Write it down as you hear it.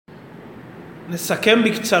נסכם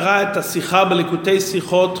בקצרה את השיחה בליקוטי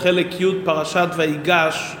שיחות, חלק י' פרשת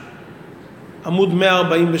ויגש, עמוד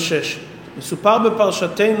 146. מסופר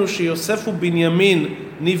בפרשתנו שיוסף ובנימין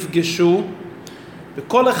נפגשו,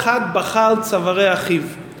 וכל אחד בכה על צווארי אחיו.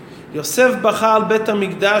 יוסף בכה על בית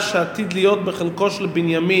המקדש שעתיד להיות בחלקו של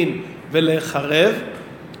בנימין ולהחרב,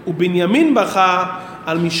 ובנימין בכה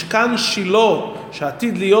על משכן שילה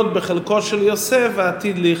שעתיד להיות בחלקו של יוסף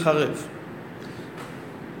ועתיד להיחרב.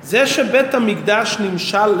 זה שבית המקדש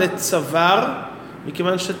נמשל לצוואר,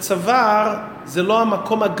 מכיוון שצוואר זה לא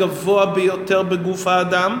המקום הגבוה ביותר בגוף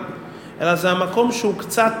האדם, אלא זה המקום שהוא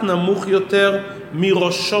קצת נמוך יותר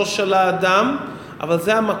מראשו של האדם, אבל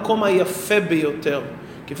זה המקום היפה ביותר.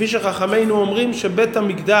 כפי שחכמינו אומרים שבית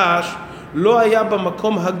המקדש לא היה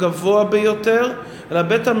במקום הגבוה ביותר, אלא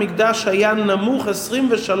בית המקדש היה נמוך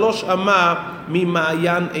 23 אמה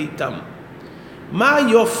ממעיין איתם. מה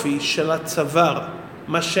היופי של הצוואר?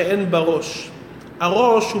 מה שאין בראש.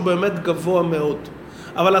 הראש הוא באמת גבוה מאוד,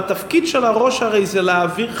 אבל התפקיד של הראש הרי זה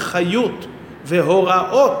להעביר חיות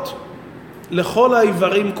והוראות לכל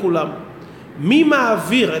האיברים כולם. מי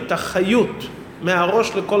מעביר את החיות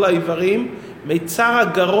מהראש לכל האיברים? מיצר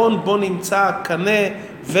הגרון בו נמצא הקנה,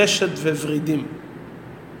 ושת וורידים.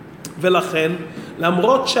 ולכן,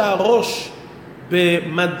 למרות שהראש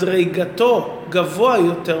במדרגתו גבוה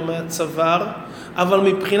יותר מהצוואר, אבל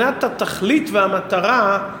מבחינת התכלית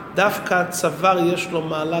והמטרה, דווקא הצוואר יש לו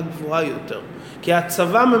מעלה גבוהה יותר. כי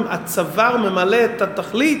הצוואר ממלא את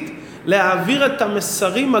התכלית להעביר את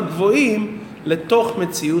המסרים הגבוהים לתוך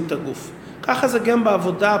מציאות הגוף. ככה זה גם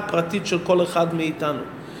בעבודה הפרטית של כל אחד מאיתנו.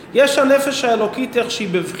 יש הנפש האלוקית איך שהיא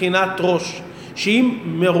בבחינת ראש, שהיא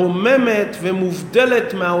מרוממת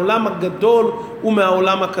ומובדלת מהעולם הגדול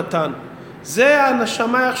ומהעולם הקטן. זה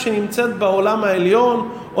הנשמה איך שנמצאת בעולם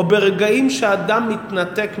העליון, או ברגעים שאדם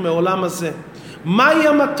מתנתק מעולם הזה. מהי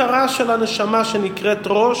המטרה של הנשמה שנקראת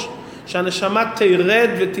ראש? שהנשמה תירד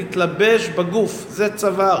ותתלבש בגוף, זה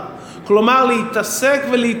צוואר. כלומר להתעסק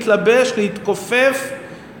ולהתלבש, להתכופף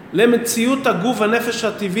למציאות הגוף, הנפש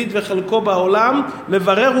הטבעית וחלקו בעולם,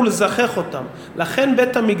 לברר ולזכח אותם. לכן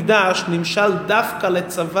בית המקדש נמשל דווקא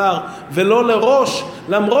לצוואר ולא לראש,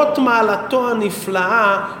 למרות מעלתו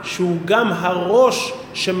הנפלאה שהוא גם הראש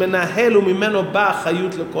שמנהל וממנו באה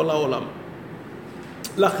החיות לכל העולם.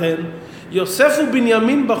 לכן יוסף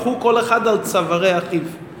ובנימין בכו כל אחד על צווארי אחיו,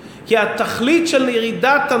 כי התכלית של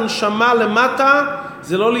ירידת הנשמה למטה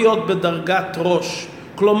זה לא להיות בדרגת ראש,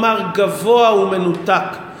 כלומר גבוה ומנותק.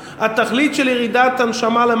 התכלית של ירידת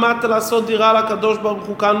הנשמה למטה לעשות דירה לקדוש ברוך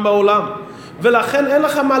הוא כאן בעולם, ולכן אין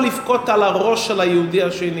לך מה לפקוט על הראש של היהודי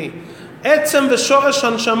השני. עצם ושורש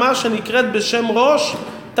הנשמה שנקראת בשם ראש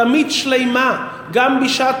תמיד שלימה, גם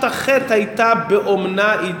בשעת החטא הייתה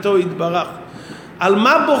באומנה איתו יתברך. על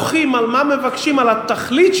מה בוכים, על מה מבקשים? על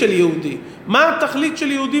התכלית של יהודי. מה התכלית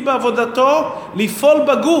של יהודי בעבודתו? לפעול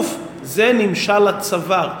בגוף. זה נמשל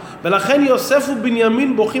לצוואר. ולכן יוסף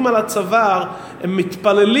ובנימין בוכים על הצוואר, הם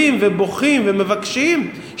מתפללים ובוכים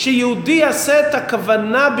ומבקשים שיהודי יעשה את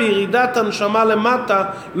הכוונה בירידת הנשמה למטה,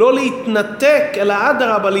 לא להתנתק, אלא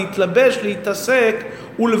אדרבה להתלבש, להתעסק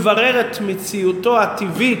ולברר את מציאותו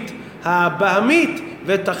הטבעית, הבהמית,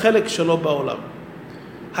 ואת החלק שלו בעולם.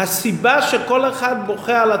 הסיבה שכל אחד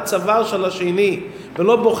בוכה על הצוואר של השני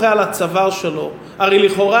ולא בוכה על הצוואר שלו, הרי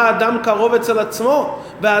לכאורה האדם קרוב אצל עצמו,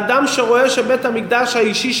 והאדם שרואה שבית המקדש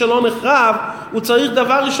האישי שלו נחרב, הוא צריך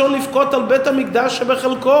דבר ראשון לבכות על בית המקדש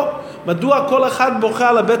שבחלקו. מדוע כל אחד בוכה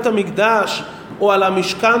על הבית המקדש או על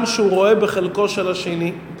המשכן שהוא רואה בחלקו של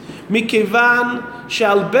השני? מכיוון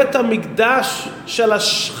שעל בית המקדש של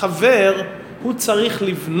החבר הוא צריך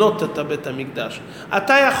לבנות את הבית המקדש.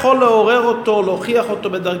 אתה יכול לעורר אותו, להוכיח אותו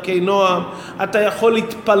בדרכי נועם, אתה יכול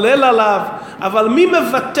להתפלל עליו, אבל מי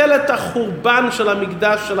מבטל את החורבן של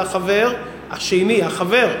המקדש של החבר? השני,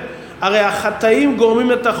 החבר. הרי החטאים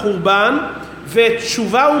גורמים את החורבן,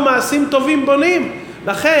 ותשובה ומעשים טובים בונים.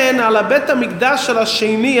 לכן על הבית המקדש של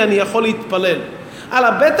השני אני יכול להתפלל. על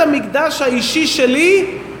הבית המקדש האישי שלי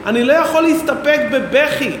אני לא יכול להסתפק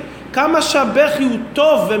בבכי. כמה שהבכי הוא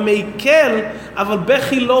טוב ומעיכל, אבל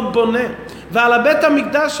בכי לא בונה. ועל הבית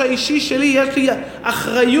המקדש האישי שלי יש לי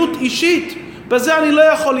אחריות אישית. בזה אני לא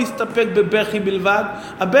יכול להסתפק בבכי בלבד.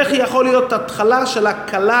 הבכי יכול להיות התחלה של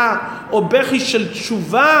הקלה, או בכי של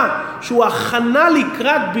תשובה, שהוא הכנה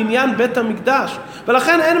לקראת בניין בית המקדש.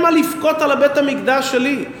 ולכן אין מה לפקוט על הבית המקדש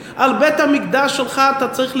שלי. על בית המקדש שלך אתה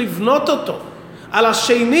צריך לבנות אותו. על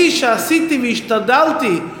השני שעשיתי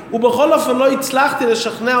והשתדלתי, ובכל אופן לא הצלחתי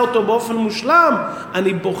לשכנע אותו באופן מושלם,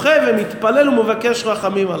 אני בוכה ומתפלל ומבקש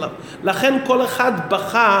רחמים עליו. לכן כל אחד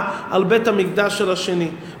בכה על בית המקדש של השני.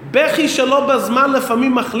 בכי שלא בזמן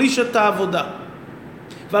לפעמים מחליש את העבודה.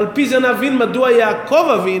 ועל פי זה נבין מדוע יעקב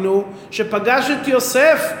אבינו שפגש את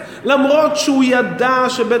יוסף, למרות שהוא ידע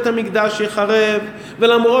שבית המקדש יחרב,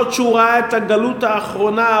 ולמרות שהוא ראה את הגלות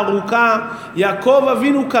האחרונה הארוכה, יעקב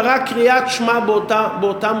אבינו קרא קריאת שמע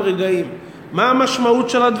באותם רגעים. מה המשמעות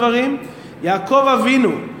של הדברים? יעקב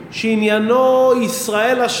אבינו שעניינו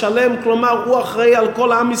ישראל השלם, כלומר הוא אחראי על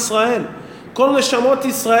כל עם ישראל, כל נשמות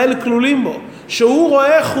ישראל כלולים בו, שהוא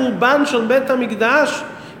רואה חורבן של בית המקדש,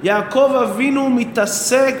 יעקב אבינו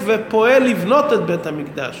מתעסק ופועל לבנות את בית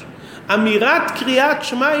המקדש. אמירת קריאת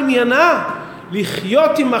שמע עניינה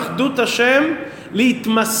לחיות עם אחדות השם,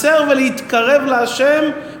 להתמסר ולהתקרב להשם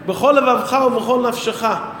בכל לבבך ובכל נפשך.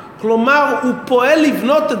 כלומר, הוא פועל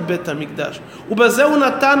לבנות את בית המקדש, ובזה הוא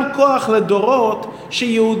נתן כוח לדורות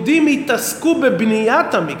שיהודים יתעסקו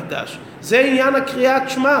בבניית המקדש. זה עניין הקריאת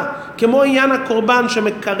שמע, כמו עניין הקורבן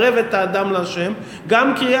שמקרב את האדם להשם,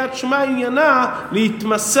 גם קריאת שמע עניינה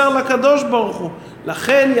להתמסר לקדוש ברוך הוא.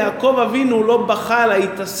 לכן יעקב אבינו לא בכה אלא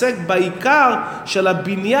התעסק בעיקר של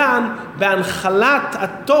הבניין, בהנחלת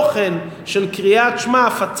התוכן של קריאת שמע,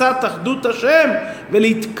 הפצת אחדות השם,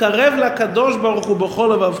 ולהתקרב לקדוש ברוך הוא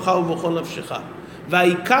בכל לבבך ובכל נפשך.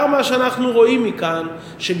 והעיקר מה שאנחנו רואים מכאן,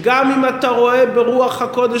 שגם אם אתה רואה ברוח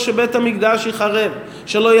הקודש שבית המקדש יחרב,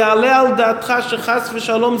 שלא יעלה על דעתך שחס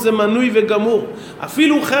ושלום זה מנוי וגמור,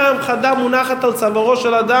 אפילו חרב חדה מונחת על צווארו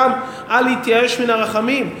של אדם, אל יתייאש מן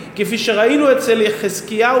הרחמים, כפי שראינו אצל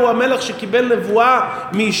יחזקיהו המלך שקיבל נבואה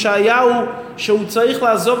מישעיהו שהוא צריך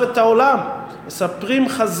לעזוב את העולם. מספרים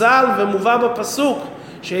חז"ל ומובא בפסוק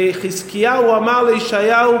שיחזקיהו אמר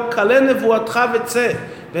לישעיהו, קלה נבואתך וצא,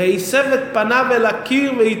 והיסב את פניו אל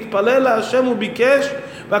הקיר והתפלל להשם וביקש,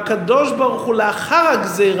 והקדוש ברוך הוא לאחר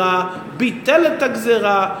הגזירה ביטל את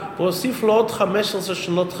הגזירה והוסיף לו עוד 15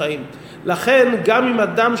 שנות חיים. לכן גם אם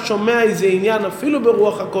אדם שומע איזה עניין אפילו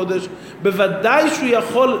ברוח הקודש, בוודאי שהוא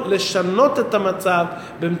יכול לשנות את המצב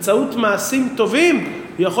באמצעות מעשים טובים,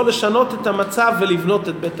 הוא יכול לשנות את המצב ולבנות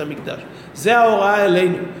את בית המקדש. זה ההוראה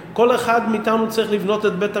אלינו. כל אחד מאיתנו צריך לבנות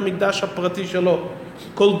את בית המקדש הפרטי שלו.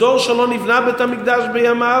 כל דור שלא נבנה בית המקדש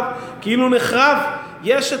בימיו כאילו נחרב.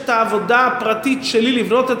 יש את העבודה הפרטית שלי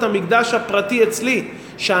לבנות את המקדש הפרטי אצלי.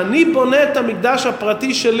 שאני בונה את המקדש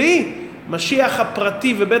הפרטי שלי, משיח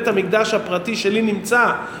הפרטי ובית המקדש הפרטי שלי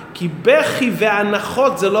נמצא. כי בכי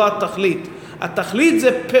והנחות זה לא התכלית. התכלית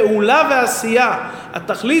זה פעולה ועשייה.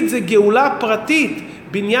 התכלית זה גאולה פרטית.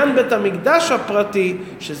 בניין בית המקדש הפרטי,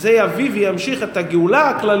 שזה יביא וימשיך את הגאולה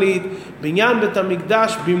הכללית, בניין בית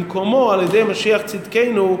המקדש במקומו על ידי משיח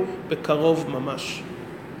צדקנו בקרוב ממש.